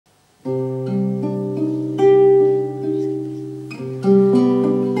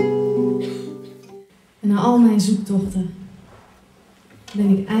En na al mijn zoektochten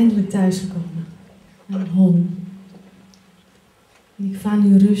ben ik eindelijk thuisgekomen aan home. En ik vaar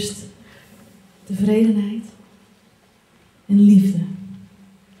nu rust, tevredenheid en liefde.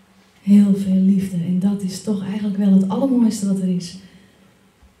 Heel veel liefde. En dat is toch eigenlijk wel het allermooiste wat er is.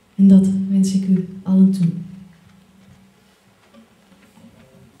 En dat wens ik u allen toe.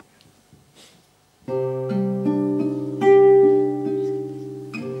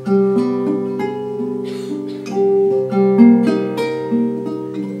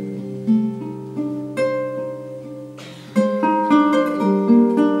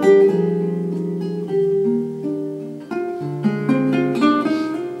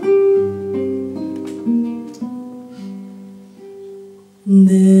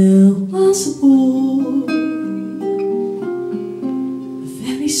 There was a boy, a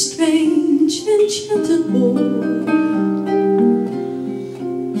very strange, enchanted boy.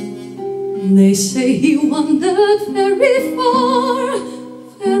 They say he wandered very far,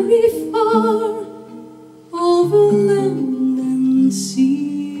 over land and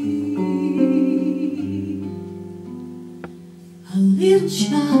sea. A little shy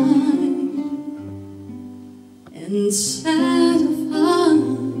and sad of heart,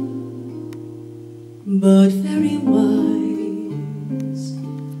 but very wise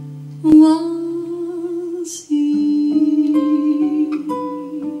was he.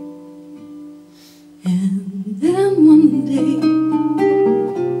 And then one day,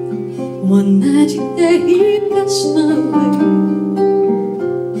 one magic day, he passed my way.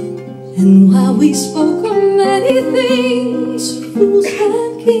 And while we spoke of many things, fools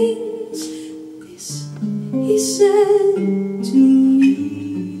and kings, this he said to me: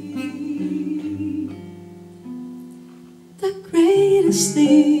 the greatest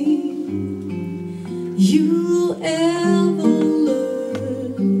thing you'll ever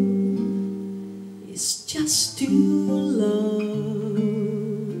learn is just to love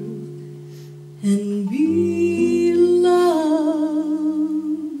and be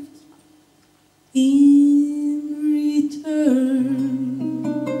loved in return.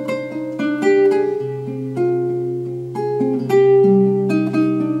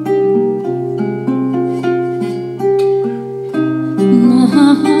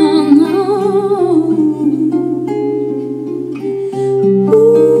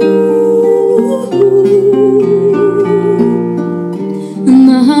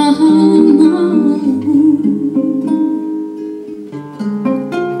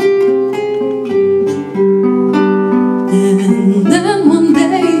 And then one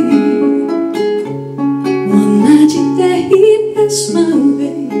day, one magic day, he passed my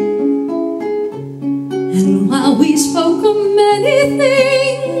way. And while we spoke of many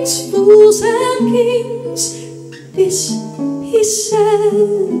things, fools and kings, this he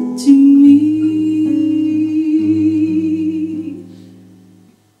said to me: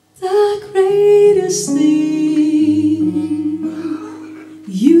 the greatest thing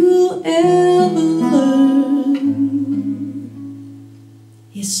you'll ever learn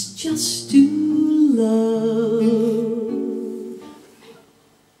is just to love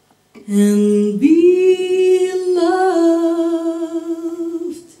and be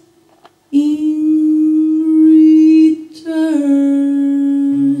loved in return.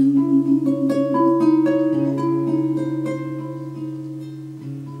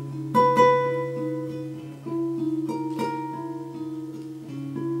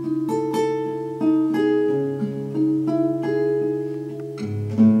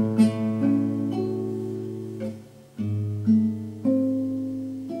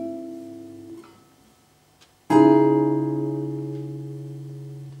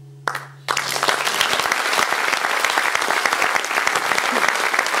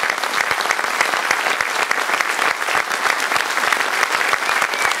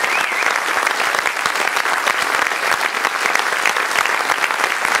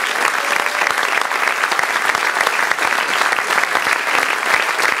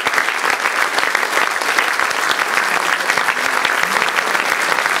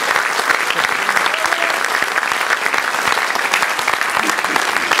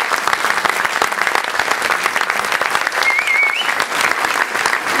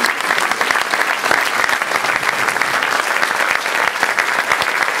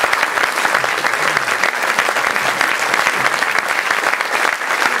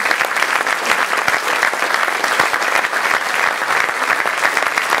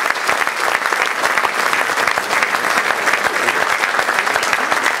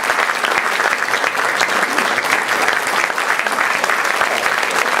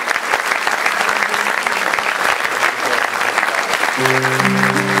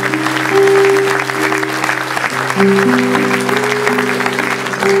 Thank you.